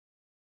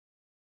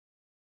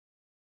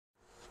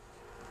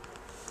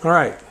All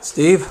right,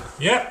 Steve.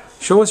 Yep.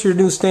 Show us your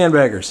new stand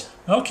baggers.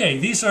 Okay,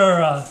 these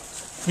are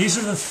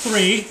the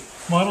three,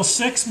 Model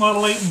 6,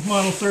 Model 8, and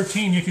Model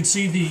 13. You can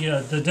see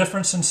the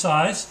difference in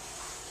size.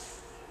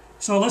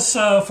 So let's,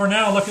 for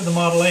now, look at the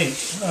Model 8,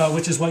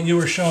 which is what you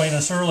were showing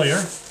us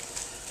earlier.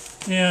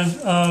 And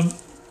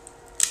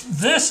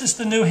this is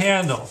the new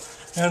handle.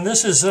 And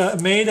this is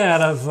made out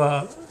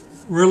of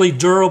really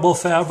durable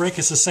fabric.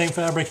 It's the same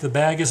fabric the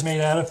bag is made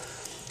out of.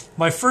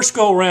 My first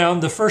go around,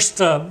 the first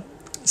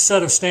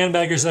set of stand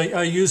baggers,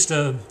 I used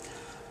a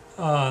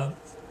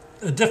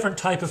different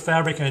type of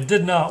fabric and it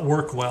did not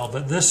work well,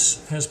 but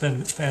this has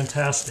been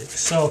fantastic.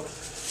 So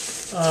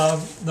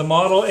the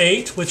Model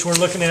 8, which we're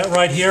looking at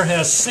right here,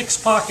 has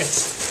 6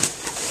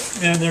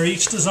 pockets, and they're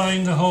each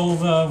designed to hold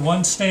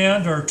one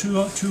stand or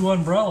two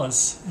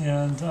umbrellas.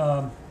 And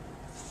a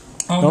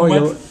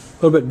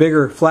little bit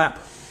bigger flap.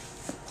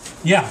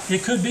 Yeah,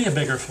 it could be a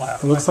bigger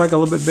flap. It looks like a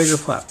little bit bigger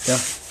flap, yeah.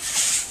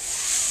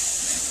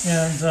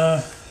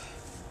 And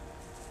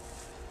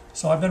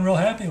so I've been real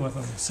happy with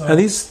them. So now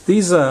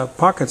these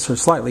pockets are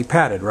slightly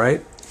padded,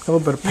 right? A little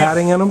bit of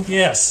padding in them.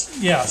 Yes,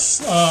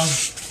 yes.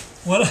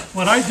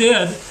 What I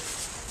did,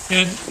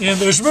 and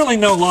there's really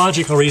no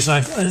logical reason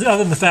other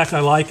than the fact I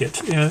like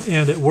it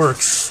and it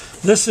works.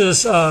 This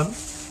is a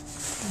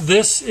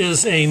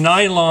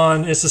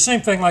nylon. It's the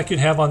same thing like you'd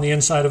have on the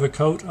inside of a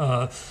coat.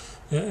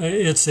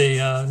 It's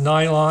a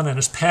nylon and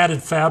it's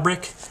padded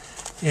fabric,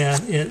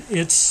 and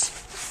it's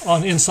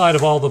on the inside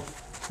of all the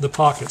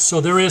pockets.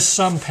 So there is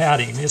some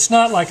padding. It's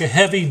not like a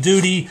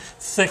heavy-duty,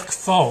 thick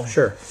foam.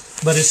 Sure.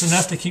 But it's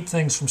enough to keep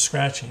things from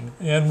scratching.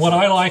 And what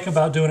I like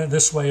about doing it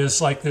this way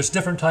is, like, there's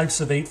different types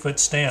of 8-foot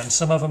stands.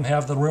 Some of them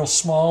have the real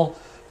small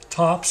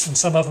tops, and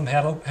some of them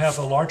have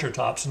the larger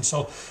tops. And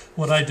so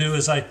what I do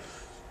is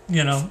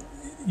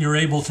you're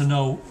able to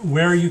know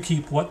where you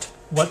keep what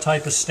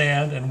type of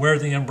stand and where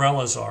the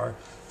umbrellas are.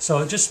 So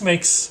it just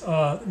makes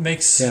for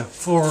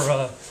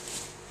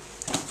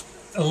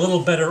a little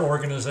better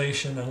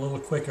organization and a little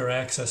quicker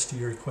access to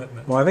your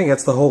equipment. Well, I think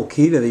that's the whole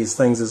key to these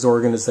things is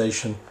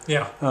organization.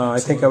 Yeah. I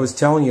think I was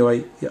telling you,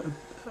 I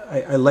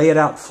lay it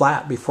out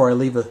flat before I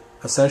leave a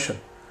session,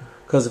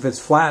 because if it's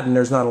flat and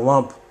there's not a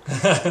lump,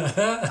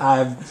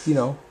 I'm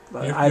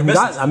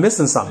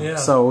missing something. Yeah.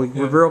 So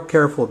we're real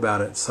careful about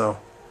it. So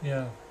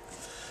yeah.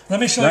 Let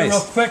me show you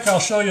real quick.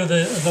 I'll show you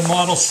the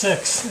Model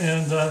 6,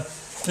 and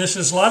this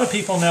is, a lot of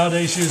people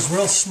nowadays use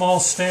real small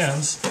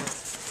stands.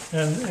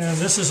 And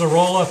this is a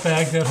roll-up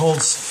bag that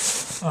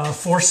holds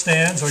 4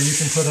 stands, or you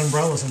can put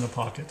umbrellas in the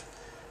pocket.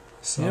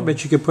 So, yeah,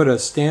 but you could put a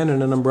stand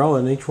and an umbrella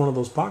in each one of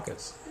those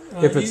pockets,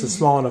 if it's a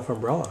small enough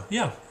umbrella.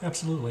 Yeah,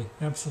 absolutely,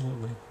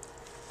 absolutely.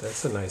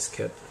 That's a nice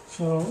kit.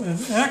 So, and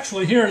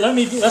actually, here,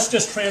 let's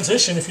just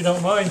transition, if you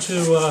don't mind,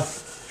 to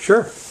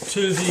sure,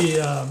 to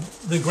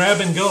the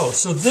grab and go.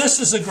 So this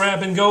is a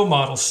grab and go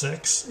Model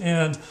 6,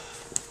 and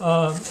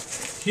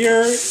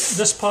here,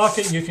 this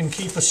pocket, you can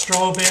keep a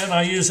strobe in.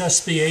 I use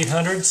SB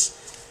 800s,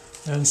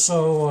 and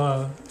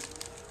so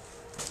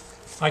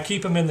I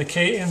keep them in the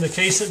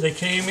case that they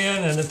came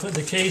in, and then put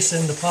the case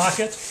in the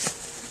pocket,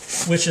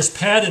 which is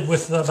padded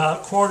with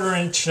about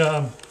 1/4-inch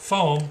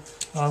foam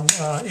on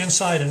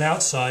inside and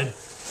outside.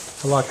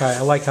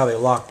 I like how they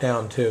lock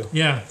down too.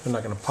 Yeah, they're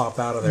not going to pop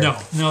out of there.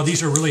 No,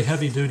 these are really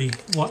heavy duty.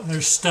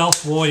 They're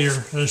Stealth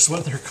Warrior. That's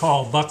what they're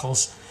called,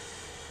 buckles,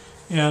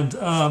 and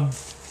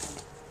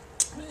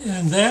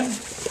then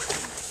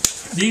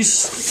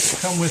these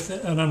come with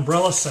an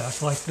umbrella sack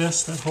like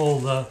this that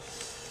hold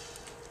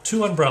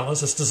 2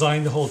 umbrellas. It's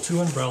designed to hold 2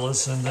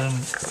 umbrellas, and then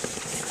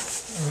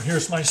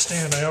here's my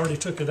stand. I already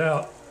took it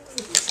out.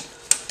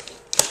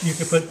 You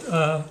can put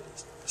 2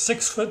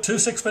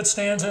 6-foot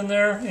stands in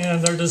there,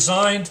 and they're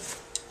designed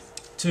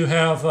to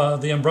have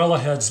the umbrella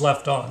heads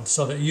left on,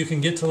 so that you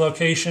can get to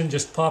location,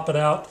 just pop it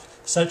out,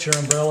 set your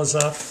umbrellas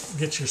up,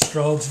 get your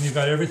strobes, and you've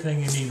got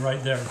everything you need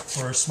right there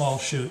for a small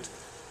shoot.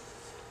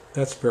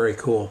 That's very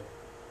cool.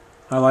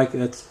 I like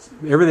it.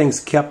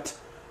 Everything's kept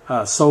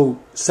so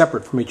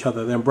separate from each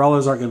other. The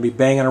umbrellas aren't going to be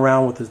banging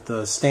around with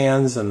the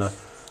stands, and the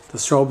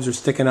strobes are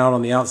sticking out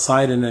on the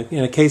outside. And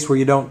in a case where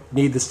you don't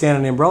need the stand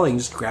and the umbrella, you can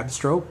just grab the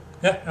strobe.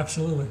 Yeah,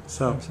 absolutely.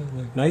 So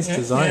absolutely. Nice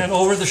design. And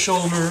over the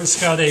shoulder,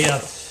 it's got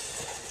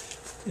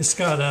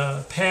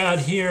a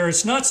pad here.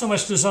 It's not so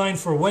much designed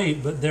for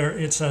weight, but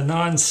it's a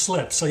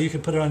non-slip, so you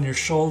can put it on your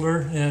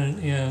shoulder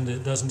and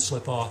it doesn't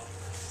slip off.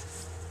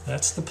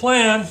 That's the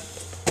plan.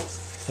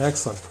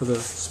 Excellent. For the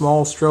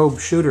small strobe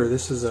shooter,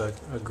 this is a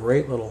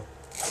great little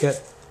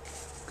kit.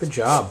 Good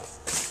job.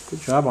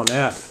 Good job on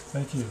that.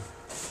 Thank you.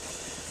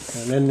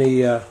 And then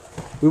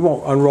we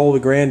won't unroll the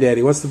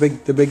granddaddy. What's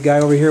the big guy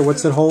over here?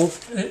 What's it hold?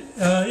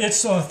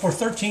 It's for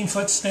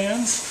 13-foot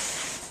stands.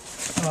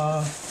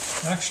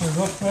 Actually,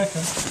 real quick,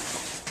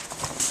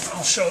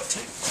 I'll show it to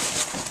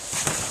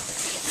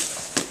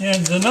you.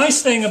 And the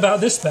nice thing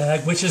about this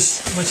bag, which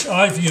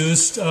I've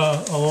used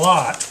a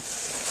lot,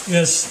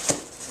 is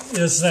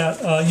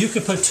that you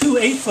could put 2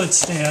 8-foot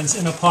stands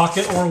in a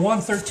pocket or 1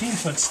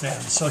 13-foot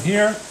stand. So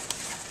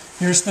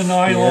here's the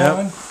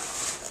nylon. Yep.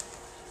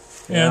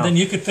 And then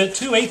you could fit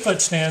 2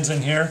 8-foot stands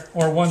in here,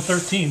 or one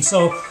 13.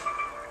 So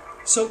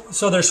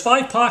there's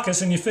 5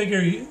 pockets, and you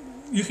figure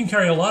you can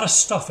carry a lot of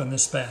stuff in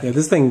this bag. Yeah,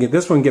 this one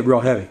can get real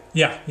heavy.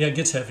 Yeah, it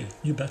gets heavy.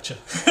 You betcha.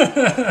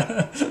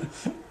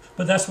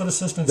 But that's what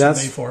assistants are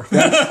made for.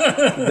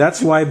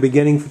 That's why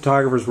beginning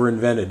photographers were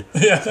invented.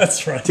 Yeah,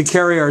 that's right. To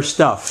carry our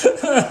stuff.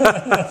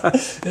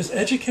 It's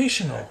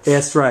educational.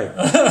 That's right.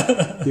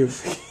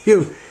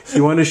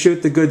 You want to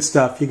shoot the good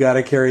stuff, you got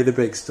to carry the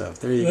big stuff.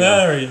 There you go.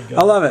 There you go.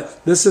 I love it.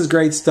 This is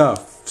great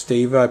stuff,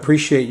 Steve. I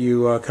appreciate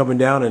you coming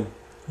down and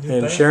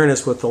sharing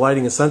this with the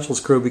Lighting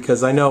Essentials crew,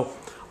 because I know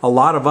a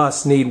lot of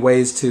us need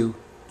ways to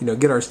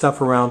get our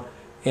stuff around,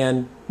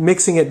 and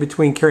mixing it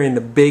between carrying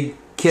the big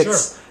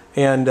kits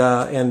and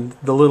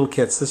the little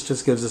kits. This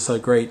just gives us a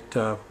great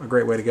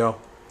way to go.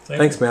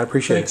 Thanks, man. I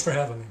appreciate it. Thanks for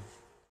having me.